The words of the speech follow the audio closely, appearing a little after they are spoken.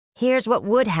Here's what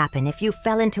would happen if you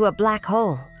fell into a black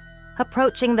hole.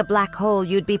 Approaching the black hole,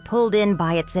 you'd be pulled in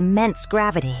by its immense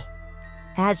gravity.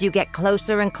 As you get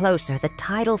closer and closer, the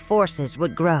tidal forces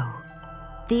would grow.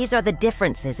 These are the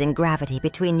differences in gravity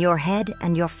between your head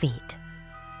and your feet.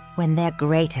 When they're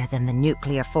greater than the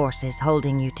nuclear forces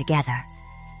holding you together,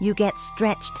 you get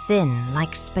stretched thin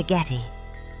like spaghetti.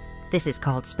 This is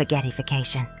called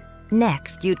spaghettification.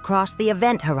 Next, you'd cross the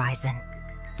event horizon,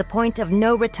 the point of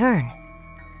no return.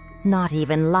 Not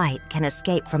even light can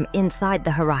escape from inside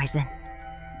the horizon.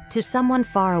 To someone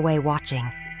far away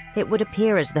watching, it would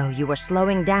appear as though you were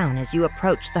slowing down as you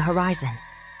approached the horizon.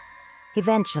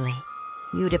 Eventually,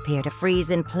 you'd appear to freeze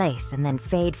in place and then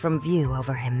fade from view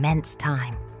over immense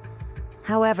time.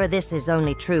 However, this is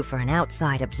only true for an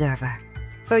outside observer.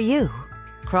 For you,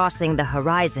 crossing the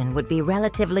horizon would be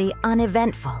relatively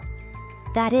uneventful.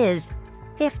 That is,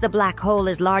 if the black hole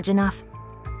is large enough,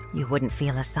 you wouldn't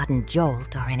feel a sudden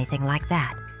jolt or anything like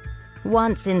that.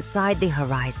 Once inside the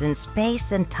horizon,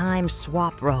 space and time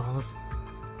swap roles.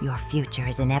 Your future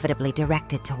is inevitably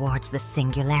directed towards the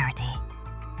singularity.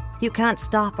 You can't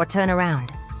stop or turn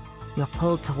around. You're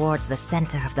pulled towards the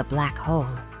center of the black hole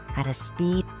at a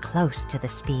speed close to the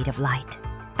speed of light.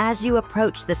 As you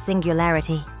approach the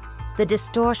singularity, the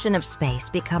distortion of space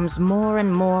becomes more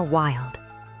and more wild.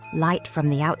 Light from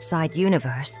the outside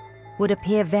universe would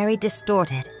appear very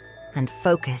distorted and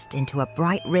focused into a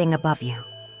bright ring above you.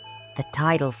 The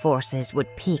tidal forces would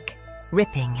peak,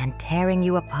 ripping and tearing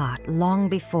you apart long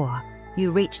before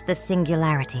you reach the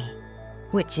singularity,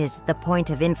 which is the point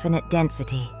of infinite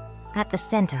density at the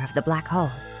center of the black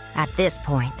hole. At this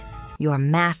point, your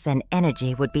mass and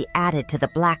energy would be added to the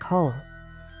black hole.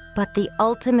 But the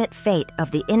ultimate fate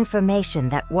of the information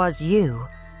that was you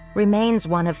remains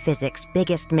one of physics'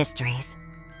 biggest mysteries.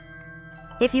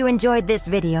 If you enjoyed this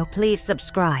video, please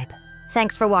subscribe.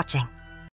 Thanks for watching.